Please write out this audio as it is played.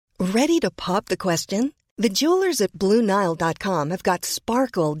Ready to pop the question? The jewelers at BlueNile.com have got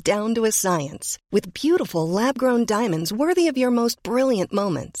sparkle down to a science with beautiful lab-grown diamonds worthy of your most brilliant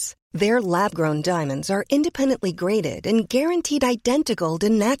moments. Their lab-grown diamonds are independently graded and guaranteed identical to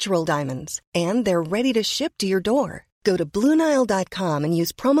natural diamonds, and they're ready to ship to your door. Go to BlueNile.com and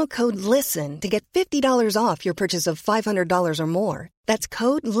use promo code LISTEN to get $50 off your purchase of $500 or more. That's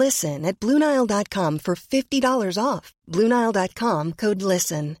code LISTEN at BlueNile.com for $50 off. BlueNile.com, code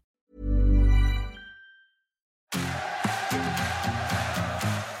LISTEN.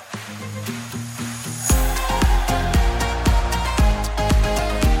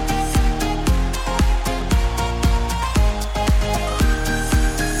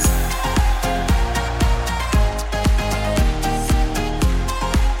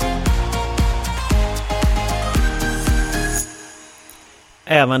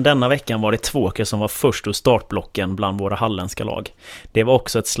 Även denna veckan var det Tvååker som var först ur startblocken bland våra halländska lag. Det var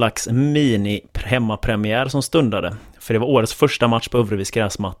också ett slags mini-hemmapremiär som stundade, för det var årets första match på Övrevis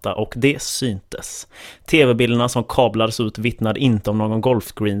gräsmatta och det syntes. TV-bilderna som kablades ut vittnade inte om någon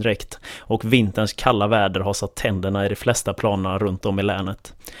golfgreen direkt och vinterns kalla väder har satt tänderna i de flesta planerna runt om i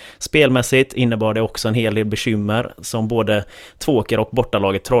länet. Spelmässigt innebar det också en hel del bekymmer som både Tvååker och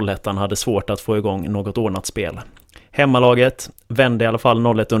bortalaget Trollhättan hade svårt att få igång något ordnat spel. Hemmalaget vände i alla fall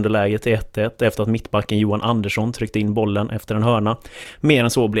 0-1 underläget till 1-1 efter att mittbacken Johan Andersson tryckte in bollen efter en hörna. Mer än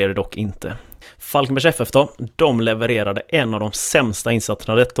så blev det dock inte. Falkenbergs FF då, de levererade en av de sämsta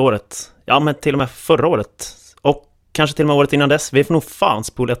insatserna detta året. Ja, men till och med förra året. Och kanske till och med året innan dess. Vi får nog fan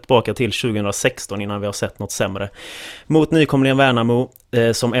spola tillbaka till 2016 innan vi har sett något sämre. Mot nykomlingen Värnamo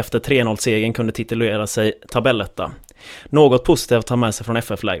som efter 3-0-segern kunde titulera sig tabelletta. Något positivt att ta med sig från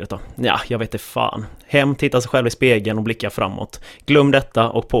FF-lägret då? Ja, jag vet inte fan. Hem, titta sig själv i spegeln och blicka framåt. Glöm detta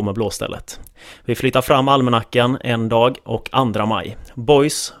och på med blåstället. Vi flyttar fram almanackan en dag och 2 maj.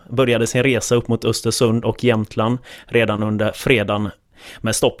 Boys började sin resa upp mot Östersund och Jämtland redan under fredagen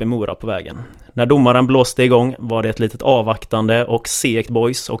med stopp i Mora på vägen. När domaren blåste igång var det ett litet avvaktande och segt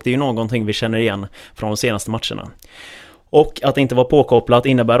Boys och det är ju någonting vi känner igen från de senaste matcherna. Och att det inte var påkopplat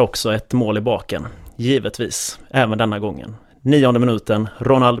innebär också ett mål i baken. Givetvis, även denna gången. 9:e minuten,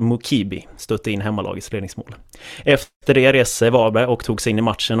 Ronald Mukibi stötte in hemmalagets ledningsmål. Efter det reste Varberg och tog sig in i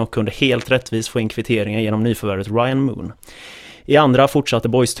matchen och kunde helt rättvist få in kvitteringen genom nyförvärvet Ryan Moon. I andra fortsatte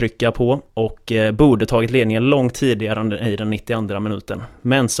Boys trycka på och borde tagit ledningen långt tidigare än i den 92:a minuten.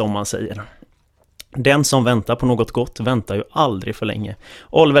 Men som man säger, den som väntar på något gott väntar ju aldrig för länge.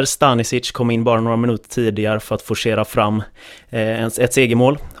 Oliver Stanisic kom in bara några minuter tidigare för att forcera fram ett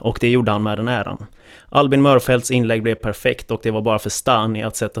segermål och det gjorde han med den äran. Albin Mörfeldts inlägg blev perfekt och det var bara för Stani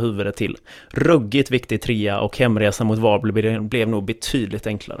att sätta huvudet till. Ruggigt viktig trea och hemresan mot Varberg blev nog betydligt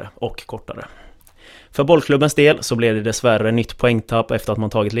enklare och kortare. För bollklubbens del så blev det dessvärre nytt poängtapp efter att man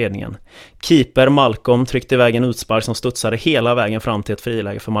tagit ledningen. Keeper Malcolm tryckte iväg en utspark som studsade hela vägen fram till ett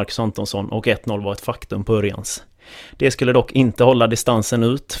friläge för Marcus Antonsson och 1-0 var ett faktum på Örjans. Det skulle dock inte hålla distansen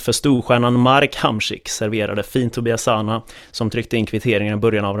ut för storstjärnan Mark Hamsik serverade fint Tobias Sana som tryckte in kvitteringen i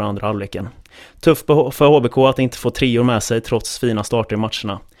början av den andra halvleken. Tufft för HBK att inte få trior med sig trots fina starter i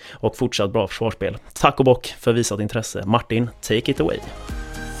matcherna och fortsatt bra försvarsspel. Tack och bock för visat intresse. Martin, take it away.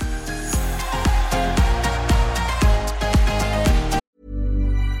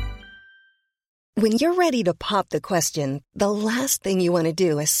 When you're ready to pop the question, the last thing you want to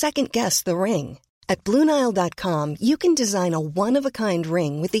do is second-guess the ring. At BlueNile.com, you can design a one-of-a-kind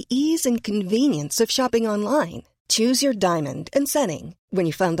ring with the ease and convenience of shopping online. Choose your diamond and setting. When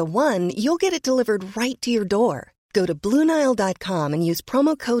you find the one, you'll get it delivered right to your door. Go to BlueNile.com and use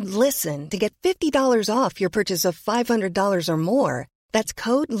promo code LISTEN to get $50 off your purchase of $500 or more. That's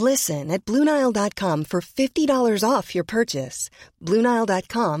code LISTEN at BlueNile.com for $50 off your purchase.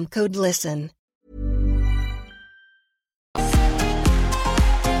 BlueNile.com, code LISTEN.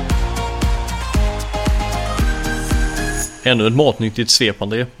 Ännu ett matnyttigt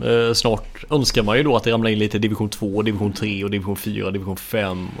svepande. Snart önskar man ju då att det ramlar in lite division 2, division 3 och division 4, division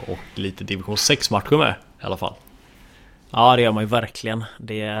 5 och lite division 6 matcher med i alla fall. Ja, det gör man ju verkligen.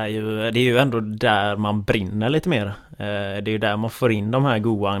 Det är ju ändå där man brinner lite mer. Det är ju där man får in de här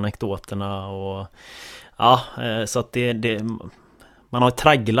goda anekdoterna och ja, så att det man har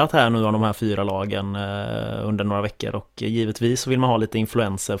tragglat här nu av de här 4 lagen under några veckor och givetvis så vill man ha lite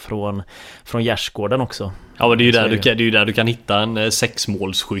influenser från Gärsgården också. Ja, men det är ju där du kan hitta en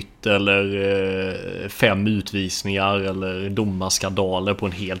 6-målsskytt eller 5 utvisningar eller domarskandaler på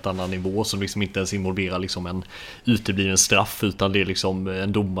en helt annan nivå som liksom inte ens involverar liksom en utebliven straff utan det är liksom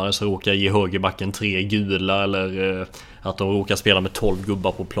en domare som råkar ge högerbacken 3 gula eller att de råkar spela med 12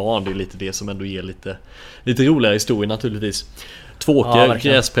 gubbar på plan. Det är lite det som ändå ger lite roligare historier naturligtvis. Tvååker,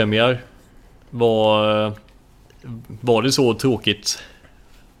 gräspremiär. Var det så tråkigt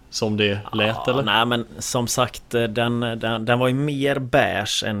som det lät eller? Nej, men som sagt, den var ju mer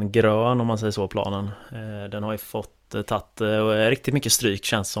beige än grön om man säger så, planen. Den har ju fått tagit riktigt mycket stryk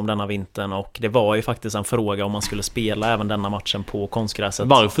känns som denna vintern, och det var ju faktiskt en fråga om man skulle spela även denna matchen på konstgräset.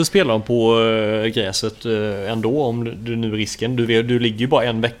 Varför spelar de på gräset ändå om du nu risken? Du ligger ju bara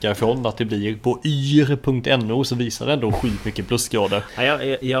en vecka ifrån att det blir på yr.no, så visar det ändå sjukt mycket plusgrader. Ja,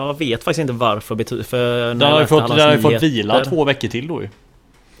 jag vet faktiskt inte varför, för den har ju fått vila 2 veckor till då ju.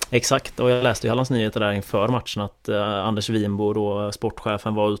 Exakt, och jag läste ju Hallands Nyheter där inför matchen att Anders Winbo, då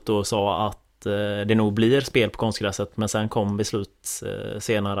sportchefen, var ute och sa att det nog blir spel på konstgräset, men sen kom beslut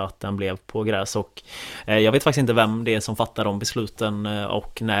senare att den blev på gräs, och jag vet faktiskt inte vem det är som fattar de besluten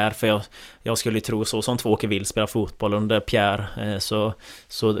och när, för jag skulle ju tro så som Tvååker vill spela fotboll under Pierre, så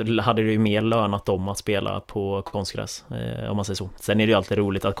hade det ju mer lönat dem att spela på konstgräs, om man säger så. Sen är det ju alltid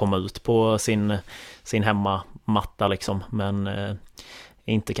roligt att komma ut på sin hemmamatta liksom, men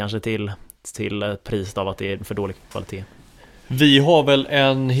inte kanske till priset av att det är för dålig kvalitet. Vi har väl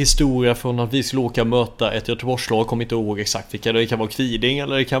en historia från att vi skulle åka och möta ett Göteborgslag, kommer inte ihåg exakt vilka. Det kan vara Kviding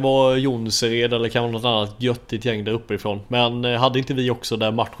eller det kan vara Jonsered eller det kan vara något annat göttigt gäng där uppifrån. Men hade inte vi också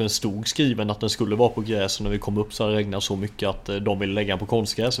där matchen stod skriven att den skulle vara på gräs, och när vi kom upp så hade det regnat så mycket att de ville lägga den på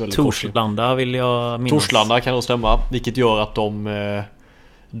konstgräs. Torslanda vill jag minnas. Torslanda kan nog stämma, vilket gör att de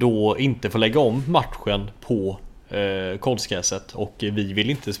då inte får lägga om matchen på konstgräset, och vi vill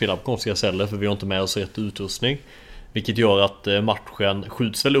inte spela på konstgräs heller för vi har inte med oss rätt utrustning. Vilket gör att matchen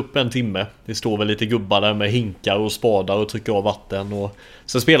skjuts väl upp en timme. Det står väl lite gubbar där med hinkar och spadar och trycker av vatten. Och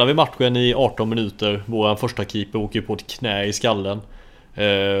sen spelar vi matchen i 18 minuter. Vår första keeper åker på ett knä i skallen.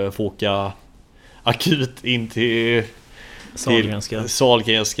 Får åka akut in till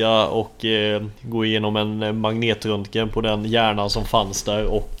Sahlgrenska och gå igenom en magnetröntgen på den hjärnan som fanns där.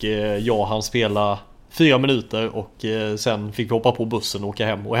 Och han spela 4 minuter och sen fick vi hoppa på bussen och åka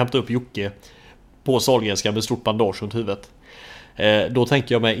hem och hämta upp Jocke på Sahlgrenska med stort bandage runt huvudet. Då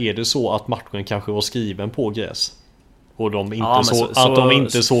tänker jag mig, är det så att matchen kanske var skriven på gräs och de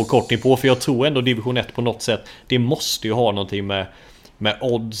inte så kort på? För jag tror ändå division 1 på något sätt, det måste ju ha någonting med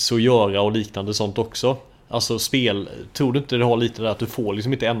odds att göra och liknande sånt också. Alltså spel, tror du inte det har lite där att du får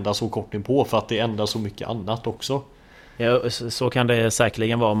liksom inte ändra så kort på för att det ändrar så mycket annat också? Ja, så kan det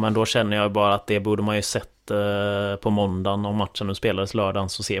säkerligen vara, men då känner jag bara att det borde man ju sett på måndagen. Om matchen nu spelades lördagen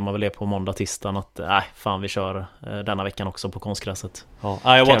så ser man väl det på måndag, tisdagen att fan vi kör denna veckan också på konstgräset. Ja,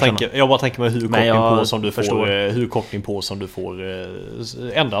 jag bara tänker mig hur kortning på som du får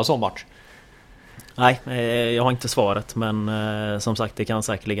ändra som match. Nej, jag har inte svaret, men som sagt det kan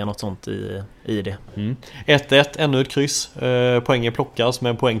säkert ligga något sånt i det. 1-1, ännu ett kryss. Poängen plockas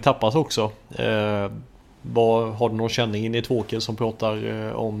men poäng tappas också. Har du någon känning in i Tvååker som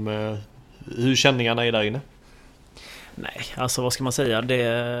pratar om hur känningarna är där inne? Nej, alltså vad ska man säga?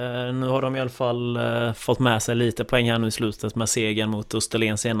 Nu har de i alla fall fått med sig lite poäng här nu i slutet med segern mot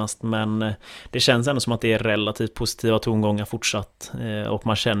Österlen senast, men det känns ändå som att det är relativt positiva tongångar fortsatt, och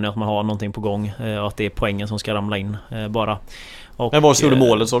man känner att man har någonting på gång och att det är poängen som ska ramla in bara. Och, men vad stod det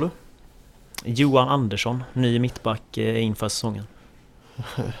målet, sa du? Johan Andersson, ny mittback inför säsongen.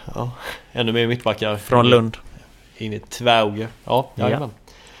 Ja, ännu mer mittbackar från Lund in i Tvåge.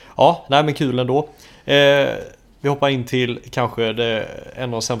 Ja, nej men kul ändå. Vi hoppar in till kanske en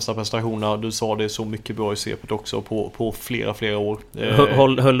av de sämsta prestationerna. Du sa det så mycket bra i CP:t också på flera år.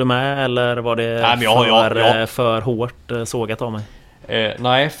 Höll du med eller var det för hårt sågat av mig?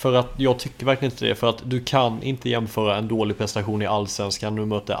 Nej, för att jag tycker verkligen inte det. För att du kan inte jämföra en dålig prestation i Allsvenskan. Du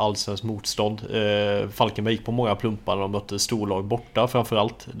möter allsvensk motstånd. Falkenberg gick på många plumpar och de mötte storlag borta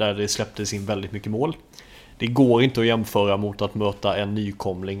framförallt, där det släpptes in väldigt mycket mål. Det går inte att jämföra mot att möta en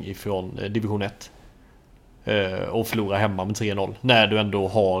nykomling ifrån division 1 och förlora hemma med 3-0 när du ändå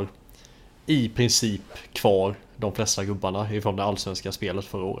har i princip kvar de flesta gubbarna ifrån det allsvenska spelet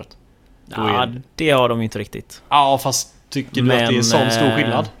förra året. Ja, det har de inte riktigt. Ja, fast tycker du att det är sån stor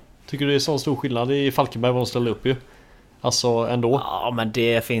skillnad? Tycker du det är sån stor skillnad i Falkenberg vad de ställer upp ju? Alltså ändå. Ja, men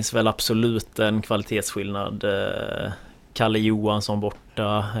det finns väl absolut en kvalitetsskillnad. Kalle Johansson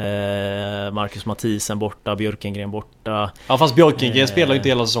borta, Marcus Mathisen borta, Björkengren borta. Ja, fast Björkengren spelar ju inte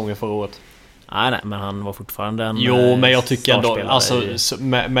hela säsongen förra året. Nej, men han var fortfarande en men jag tycker ändå alltså,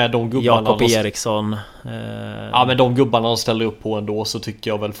 med de gubbarna Jakob Eriksson ja, men de gubbarna de ställer upp på ändå, så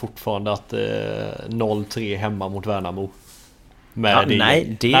tycker jag väl fortfarande att 0-3 hemma mot Värnamo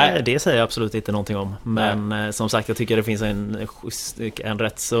Nej, det säger jag absolut inte någonting om. Men som sagt, jag tycker det finns en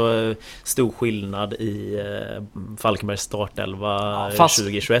rätt så stor skillnad i Falkenbergs startelva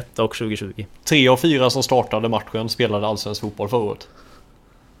 2021 och 2020. 3 av 4 som startade matchen spelade allsvensk fotboll förra året.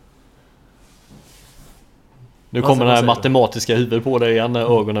 Nu kommer det här matematiska huvudet på dig igen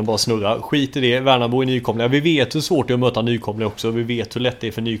när ögonen bara snurrar. Skit i det, Värnamo är nykomlingar. Vi vet hur svårt det är att möta nykomlingar också. Vi vet hur lätt det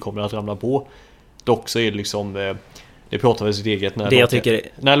är för nykomlingar att ramla på. Dock så är det liksom... Det pratar väl sitt eget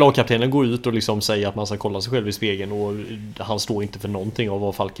när lagkaptenen går ut och liksom säger att man ska kolla sig själv i spegeln och han står inte för någonting av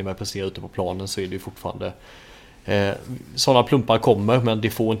vad Falkenberg presterar ute på planen, så är det ju fortfarande sådana plumpar kommer, men det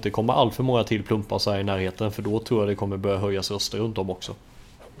får inte komma allt för många till plumpar så här i närheten, för då tror jag det kommer börja höjas röster runt om också.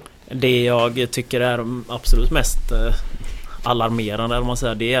 Det jag tycker är absolut mest alarmerande, om man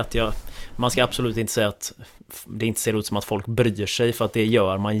säger, det är att man ska absolut inte säga att det inte ser ut som att folk bryr sig, för att det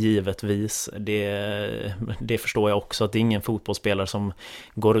gör man givetvis. Det förstår jag också, att det är ingen fotbollsspelare som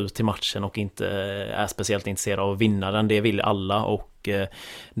går ut till matchen och inte är speciellt intresserad av att vinna den. Det vill alla, och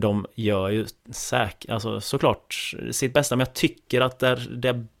de gör ju alltså, såklart sitt bästa, men jag tycker att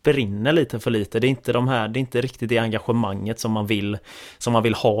det brinner lite för lite. Det är inte riktigt det engagemanget som man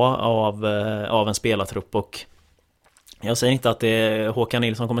vill ha av en spelartrupp. Och jag säger inte att Håkan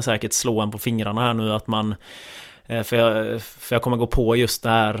Nilsson kommer säkert slå en på fingrarna här nu, att man för jag kommer gå på just det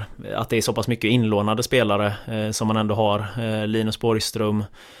här att det är så pass mycket inlånade spelare som man ändå har. Linus Borgström,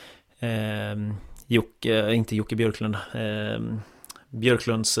 inte Jocke Björklund,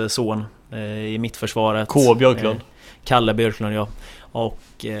 Björklunds son i mittförsvaret, K. Björklund, Kalle Björklund, ja.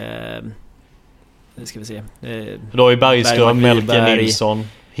 Och ska vi se, då är Bergström, Melker Nilsson,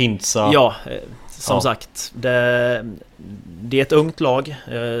 Hintsa. Ja, som sagt, det är ett ungt lag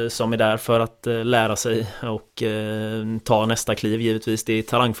som är där för att lära sig och ta nästa kliv, givetvis. Det är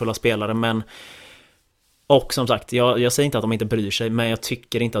talangfulla spelare, men och som sagt, jag säger inte att de inte bryr sig, men jag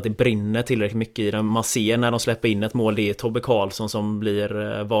tycker inte att det brinner tillräckligt mycket i dem. Man ser när de släpper in ett mål, det är Tobbe Karlsson som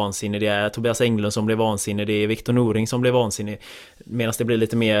blir vansinnig, det är Tobias Englund som blir vansinnig, det är Viktor Noring som blir vansinnig, medan det blir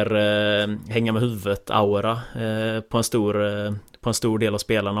lite mer hänga med huvudet aura på en stor del av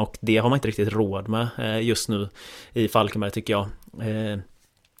spelarna, och det har man inte riktigt råd med just nu i Falkenberg, tycker jag.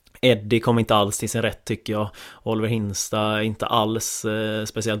 Eddie kom inte alls till sin rätt, tycker jag. Oliver Hinsta inte alls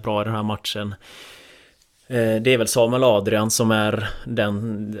speciellt bra i den här matchen. Det är väl Samuel Adrian som är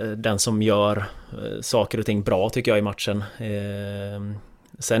den som gör saker och ting bra, tycker jag, i matchen.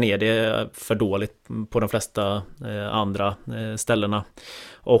 Sen är det för dåligt på de flesta andra ställena.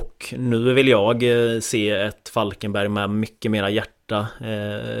 Och nu vill jag se ett Falkenberg med mycket mera hjärta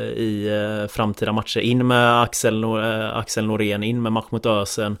i framtida matcher. In med Axel Norén, in med Mahmoud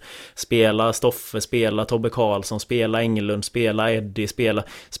Ösen, spela Stoffe, spela Tobbe Karlsson, spela Englund, spela Eddie,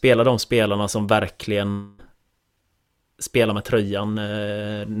 spela de spelarna som verkligen spelar med tröjan,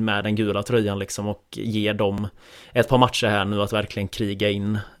 med den gula tröjan liksom, och ge dem ett par matcher här nu att verkligen kriga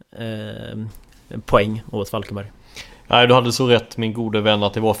in poäng åt Falkenberg. Nej, du hade så rätt, min gode vän,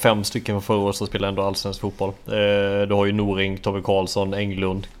 att det var 5 stycken från förra året som spelade ändå allsvensk fotboll. Du har ju Noring, Tobbe Karlsson,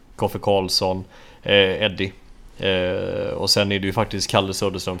 Englund, Koffe Karlsson, Eddie. Och sen är det ju faktiskt Kalle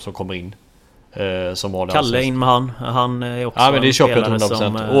Söderström som kommer in. Som har Kalle in med han är också, ja, men det är köpet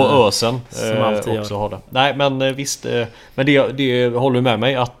 100%. Och Ösen som också har det. Nej, men visst, men det håller med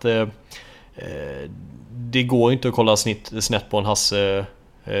mig att det går inte att kolla snett på en Hasse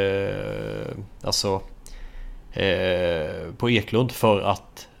alltså på Eklund, för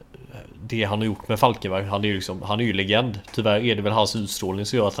att det han har gjort med Falkenberg, han är ju legend. Tyvärr är det väl hans utstrålning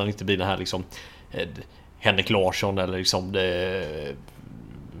som gör att han inte blir den här liksom Henrik Larsson, eller liksom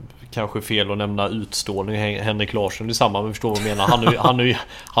kanske fel att nämna utstrålning. Henrik Larsson är samma, men förstår vad jag menar.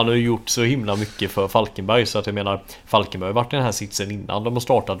 Han har ju gjort så himla mycket för Falkenberg, så att jag menar, Falkenberg har varit i den här sitsen innan. De har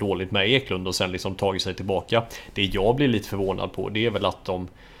startat dåligt med Eklund och sen liksom tagit sig tillbaka. Det jag blir lite förvånad på, det är väl att de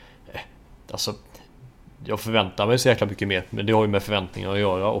alltså, jag förväntar mig så jäkla mycket mer, men det har ju med förväntningar att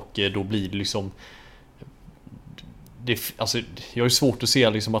göra, och då blir det liksom alltså, jag är svårt att se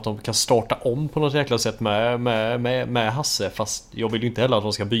liksom att de kan starta om på något jäkla sätt med Hasse, fast jag vill ju inte heller att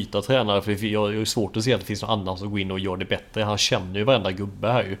de ska byta tränare, för jag är svårt att se att det finns någon annan som går in och gör det bättre. Han känner ju varenda gubbe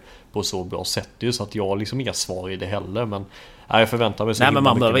här ju på så bra sätt ju, så att jag har liksom inga svar i det heller, men jag förväntar mig så. Nej, men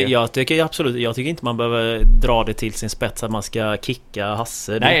man behöver, jag tycker inte man behöver dra det till sin spets att man ska kicka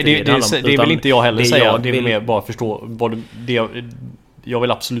Hasse. Nej, det vill inte jag heller säga. Det är mer bara förstå jag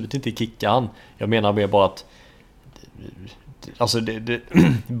vill absolut inte kicka han. Jag menar mer bara att alltså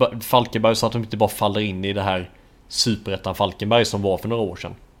Falkenberg, så att de inte bara faller in i det här superettan Falkenberg som var för några år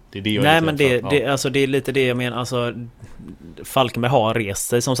sedan. Det är det jag Nej, men alltså, det är lite det jag menar. Alltså, Falkenberg har rest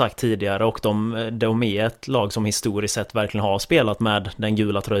sig som sagt tidigare, och de är ett lag som historiskt sett verkligen har spelat med den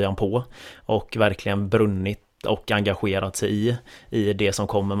gula tröjan på och verkligen brunnit och engagerat sig i det som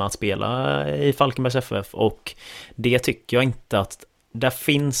kommer med att spela i Falkenbergs FF. Och det tycker jag inte att det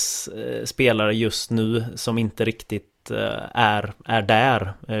finns spelare just nu som inte riktigt är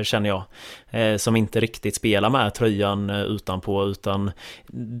där, känner jag, som inte riktigt spelar med tröjan utanpå, utan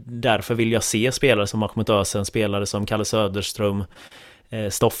därför vill jag se spelare som Mahmoud Ösen, spelare som Kalle Söderström,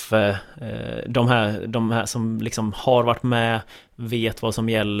 Stoffe, de här som liksom har varit med, vet vad som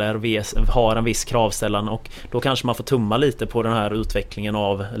gäller, har en viss kravställan, och då kanske man får tumma lite på den här utvecklingen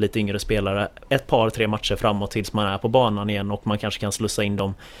av lite yngre spelare ett par, 3 matcher framåt tills man är på banan igen, och man kanske kan slussa in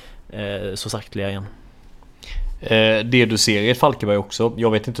dem så sakteliga igen. Det du ser i ett Falkenberg också,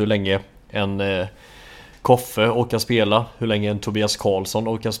 jag vet inte hur länge en Koffe orkar spela, hur länge en Tobias Karlsson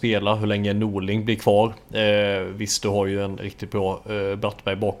orkar spela, hur länge en Norling blir kvar. Visst, du har ju en riktigt bra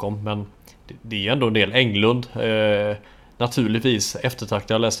Brattberg bakom, men det är ändå en del. Englund naturligtvis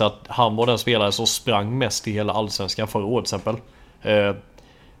eftertraktad. Jag läste att han var den spelare som sprang mest i hela allsvenskan förra året till exempel.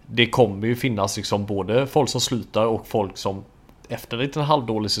 Det kommer ju finnas liksom både folk som slutar och folk som efter en liten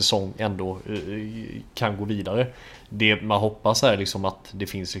halvdålig säsong ändå kan gå vidare. Det man hoppas är liksom att det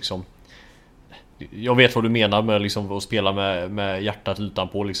finns liksom, jag vet vad du menar med liksom att spela med hjärtat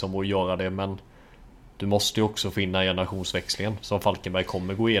utanpå liksom och göra det, men du måste ju också finna generationsväxlingen som Falkenberg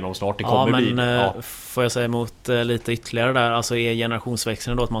kommer gå igenom snart. Det kommer får jag säga emot lite ytterligare där, alltså är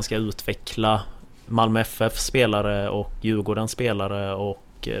generationsväxlingen då att man ska utveckla Malmö FF spelare och Djurgårdens spelare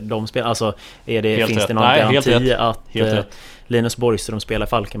och de spelare, alltså finns det någon garanti att Linus Borgström spelar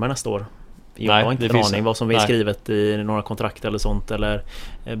Falkenberg nästa år? Jag har inte en aning vad som är skrivet i några kontrakt eller sånt, eller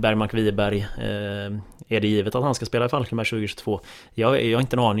Bergmark Wiberg, är det givet att han ska spela i Falkenberg 2022? Jag har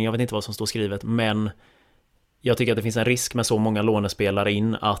inte en aning, jag vet inte vad som står skrivet, men jag tycker att det finns en risk med så många lånespelare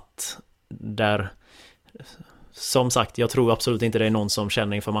in att där, som sagt, jag tror absolut inte det är någon som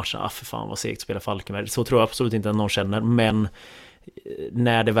känner inför matchen, för fan vad segt spela Falkenberg, så tror jag absolut inte att någon känner, men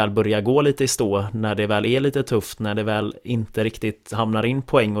när det väl börjar gå lite i stå, när det väl är lite tufft, när det väl inte riktigt hamnar in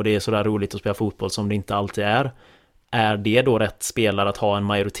poäng och det är sådär roligt att spela fotboll som det inte alltid är det då rätt spelare att ha en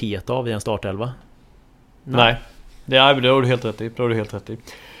majoritet av i en startelva? Nej. Det har du helt rätt i.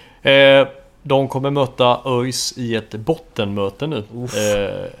 De kommer möta ÖIS i ett bottenmöte nu.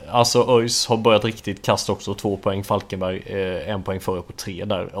 Alltså ÖIS har börjat riktigt kasta också, 2 poäng, Falkenberg 1 poäng före på 3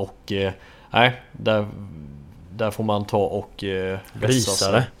 där, och där får man ta och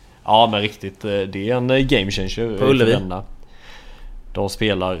visa det. Ja, men riktigt, det är en game changer på Ullevi. De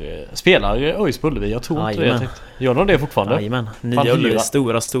spelar ÖIS på Ullevi, jag tror inte det. Gör de det fortfarande? Jajamän, nya Ullevi,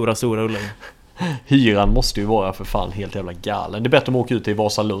 stora Ullevi. Hyran måste ju vara för fan helt jävla galen. Det är bättre att åka ut till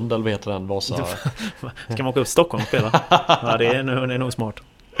Vasalund, eller vad heter den? Ska man åka upp till Stockholm och spela? Ja, det är nog smart.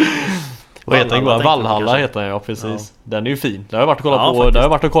 Vad heter den? Valhalla heter den, ja precis. Ja. Den är ju fin. Det har jag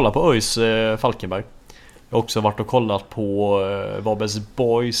varit och kollat på ÖIS Falkenberg. Jag har också varit och kollat på Varbergs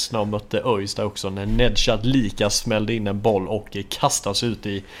Boys när de mötte ÖIS där också, när Nedshad lika smällde in en boll och kastades ut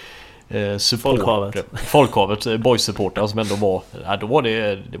i folkhavet, boys supporter som ändå var, det var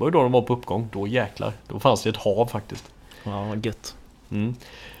ju då de var på uppgång, då jäklar, då fanns det ett hav faktiskt. Ja, gött.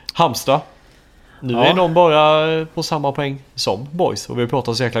 Halmstad, nu är de bara på samma poäng som boys, och vi har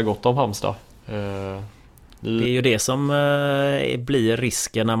pratat så jäkla gott om Halmstad. Det är ju det som blir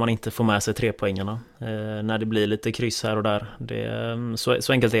risken när man inte får med sig 3-poängarna, när det blir lite kryss här och där.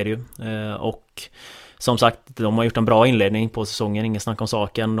 Så enkelt är det ju. Och som sagt, de har gjort en bra inledning på säsongen, ingen snack om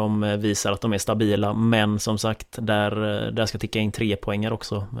saken. De visar att de är stabila, men som sagt, där ska ticka in 3-poängar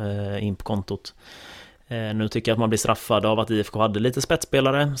också in på kontot. Nu tycker jag att man blir straffad av att IFK hade lite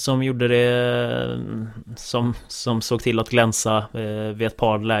spetsspelare som gjorde det, som såg till att glänsa vid ett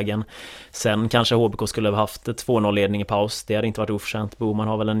par lägen. Sen kanske HBK skulle ha haft 2-0-ledning i paus. Det hade inte varit oförtjänt. Boman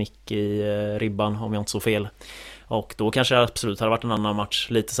har väl en nick i ribban om jag inte så fel. Och då kanske det absolut hade varit en annan match.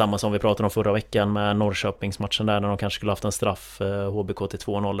 Lite samma som vi pratade om förra veckan med Norrköpingsmatchen där, när de kanske skulle haft en straff HBK till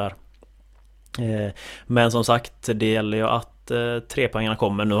 2-0 där. Men som sagt, det gäller ju att 3-poängarna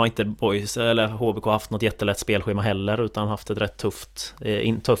kommer. Nu har inte Boys eller HBK haft något jättelätt spelschema heller, utan haft ett rätt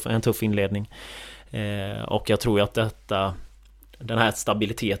en tuff inledning. Och jag tror ju att den här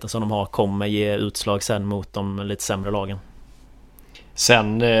stabiliteten som de har kommer ge utslag sen mot de lite sämre lagen.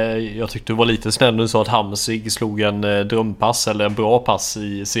 Sen, jag tyckte du var lite snäll när du sa att Hamsig slog en drömpass eller en bra pass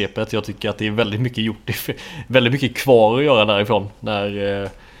i CP:t. Jag tycker att det är väldigt mycket gjort, väldigt mycket kvar att göra därifrån. När,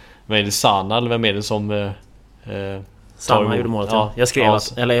 vad är det, Sana eller vem är det som Samma gjorde målet. Ja. Jag skrev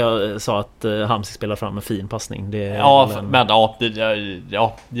jag sa att Hamsik spelar fram en fin passning.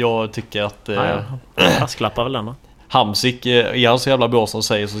 Jag tycker att Asklappar väl den då. Hamsik, är han så jävla bra som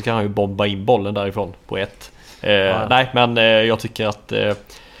säger, så kan han ju bomba in bollen därifrån på ett. Nej, men jag tycker att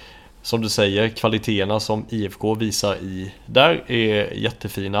som du säger, kvaliteterna som IFK visar i där är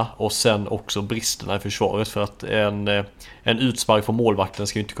jättefina. Och sen också bristerna i försvaret, för att en utspark från målvakten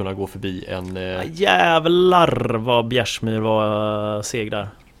ska ju inte kunna gå förbi en... Jävlar vad Bjärsmyr var seg där.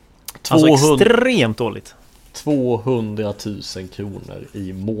 Alltså extremt dåligt. 200 000 kronor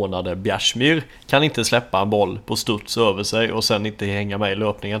i månaden. Bjärsmyr kan inte släppa en boll på studs över sig och sen inte hänga med i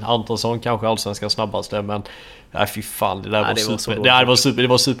löpningen. Antonsson kanske allsvenska snabbaste, men nej, fy fan, det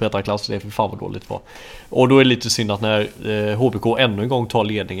var superettan-klass. Det är för fan vad dåligt var. Och då är det lite synd att när HBK ännu en gång tar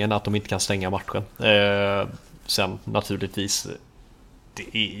ledningen, att de inte kan stänga matchen. Sen naturligtvis,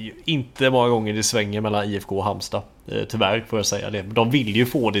 det är ju inte många gånger det svänger mellan IFK och Halmstad. Tyvärr får jag säga det. De vill ju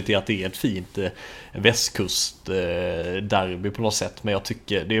få det till att det är ett fint västkustderby på något sätt. Men jag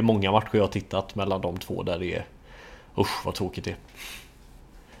tycker det är många matcher jag har tittat mellan de två där det är... Usch, vad tråkigt det är.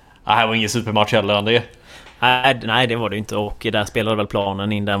 Det här var ingen supermatch heller, André. Nej, det var det inte. Och där spelade väl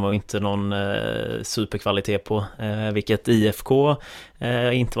planen in. Den var inte någon superkvalitet på. Vilket IFK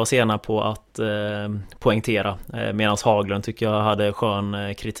inte var sena på att poängtera. Medan Haglund tycker jag hade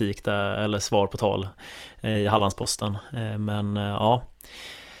skön kritik där, eller svar på tal i Hallandsposten. Men ja,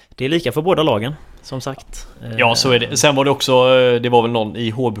 det är lika för båda lagen, som sagt. Ja, så är det. Sen var det också, det var väl någon i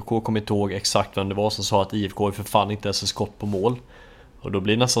HBK, kommer inte ihåg exakt vem det var, som sa att IFK är för fan inte ens skott på mål. Och då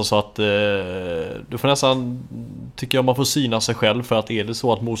blir det nästan så att du får nästan, tycker jag, man får syna sig själv. För att är det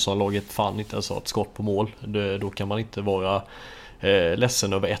så att motståndarlaget fan inte ens har ett skott på mål, då kan man inte vara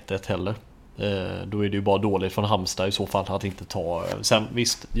ledsen över 1-1 heller. Då är det ju bara dåligt från Halmstad i så fall att inte ta. Sen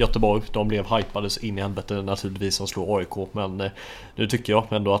visst, Göteborg, de blev hypades in i helvete naturligtvis som slår AIK. Men nu tycker jag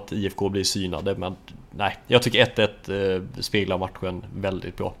ändå att IFK blir synade. Men nej, jag tycker 1-1 speglar matchen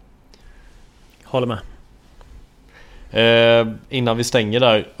väldigt bra. Håller med. Innan vi stänger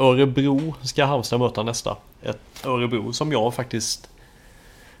där, Örebro ska Halmstad möta nästa. Ett Örebro som jag faktiskt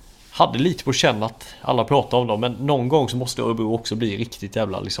hade lite på känn att alla pratar om dem, men någon gång så måste Örebro också bli riktigt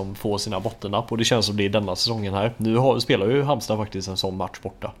jävla liksom få sina bottennapp, och det känns som det är denna säsongen här. Nu spelar ju Halmstad faktiskt en sån match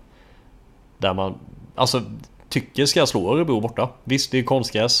borta där man alltså tycker ska slå Örebro borta. Visst, det är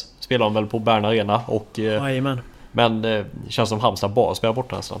konstgräs, spelar de väl på Bern Arena och men det känns som Halmstad bara spelar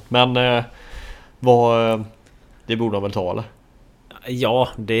borta nästan. Men det borde de väl ta, eller? Ja,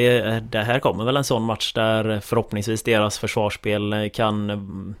 det här kommer väl en sån match där förhoppningsvis deras försvarsspel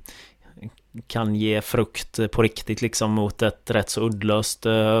kan ge frukt på riktigt liksom mot ett rätt så uddlöst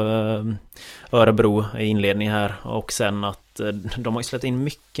Örebro i inledning här. Och sen att de har ju släppt in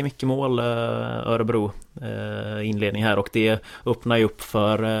mycket mål Örebro inledning här, och det öppnar ju upp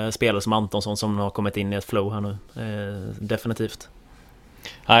för spelare som Antonsson som har kommit in i ett flow här nu. Definitivt.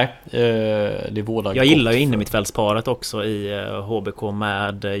 Nej, det vårdar. Jag gillar ju innermittfältsparet också i HBK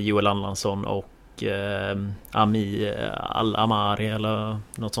med Joel Anlandsson och Ami Al-Amari eller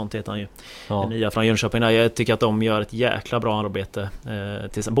något sånt heter han ju. Ja. Nya från Jönköping. Jag tycker att de gör ett jäkla bra arbete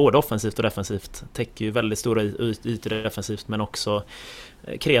både offensivt och defensivt. Täcker ju väldigt stora ytor defensivt, men också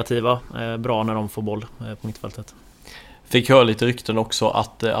kreativa, bra när de får boll på mittfältet. Fick höra lite rykten också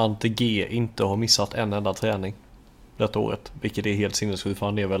att Ante G inte har missat en enda träning detta året, vilket är helt sinnessjukt, för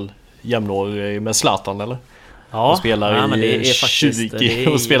han är väl jämnår med Zlatan, eller? Ja, och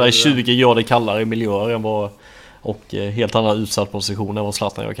spelar i 20 grader kallare miljöer än vad, och helt annan utsatt position än vad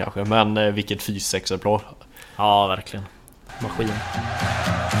Zlatan gör kanske, men vilket fysexemplar. Ja, verkligen. Maskin.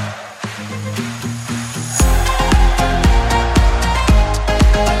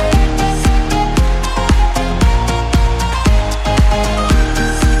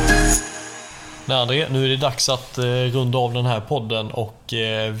 Nu är det dags att runda av den här podden och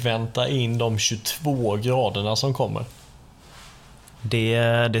vänta in de 22 graderna som kommer.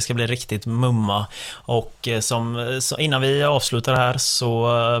 Det ska bli riktigt mumma. Och så innan vi avslutar här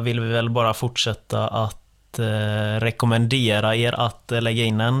så vill vi väl bara fortsätta att rekommendera er att lägga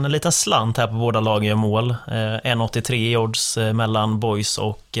in en liten slant här på båda lag gör mål. 1,83 odds mellan Boys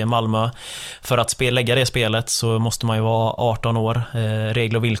och Malmö. För att lägga det spelet så måste man ju vara 18 år.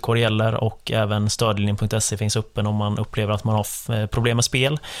 Regler och villkor gäller, och även stödlinjen.se finns öppen om man upplever att man har problem med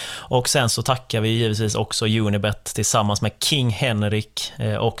spel. Och sen så tackar vi givetvis också Unibet tillsammans med King Henrik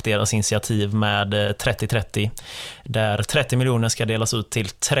och deras initiativ med 30-30, där 30 miljoner ska delas ut till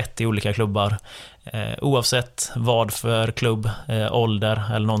 30 olika klubbar. Oavsett vad för klubb, ålder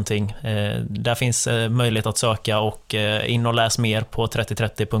eller någonting. Där finns möjlighet att söka, och in och läs mer på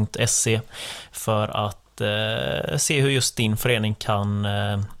 3030.se för att att se hur just din förening kan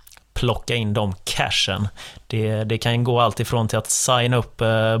plocka in de cashen. Det kan gå allt ifrån till att signa upp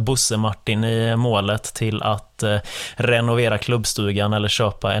Bosse Martin i målet till att renovera klubbstugan eller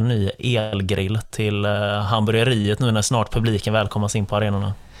köpa en ny elgrill till hamburgeriet nu när snart publiken välkomnas in på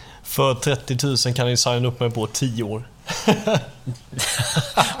arenorna. För 30 000 kan ni signa upp mig på 10 år.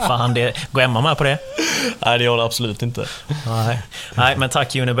 Fan, går Emma med på det? Nej, det gör det absolut inte. Nej, men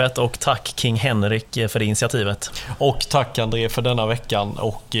tack Unibet och tack King Henrik för det initiativet. Och tack André för denna veckan.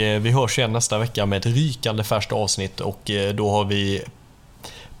 Och vi hörs igen nästa vecka med ett rykande färskt avsnitt. Och då har vi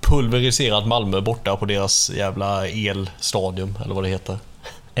pulveriserat Malmö borta på deras jävla elstadium, eller vad det heter.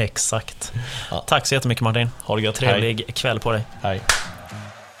 Exakt. Ja. Tack så jättemycket Martin. Ha det gött. Trevlig kväll på dig. Hej.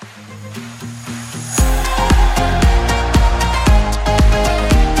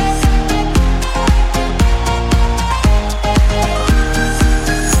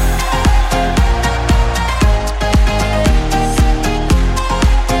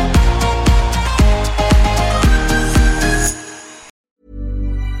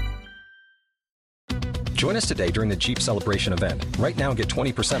 Join us today during the Jeep Celebration event. Right now, get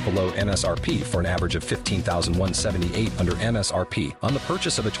 20% below MSRP for an average of $15,178 under MSRP on the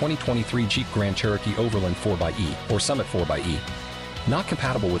purchase of a 2023 Jeep Grand Cherokee Overland 4xE or Summit 4xE. Not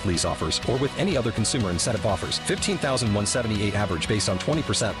compatible with lease offers or with any other consumer incentive offers. $15,178 average based on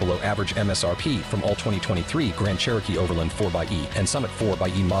 20% below average MSRP from all 2023 Grand Cherokee Overland 4xE and Summit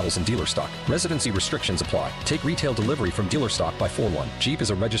 4xE models in dealer stock. Residency restrictions apply. Take retail delivery from dealer stock by 4/1. Jeep is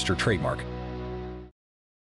a registered trademark.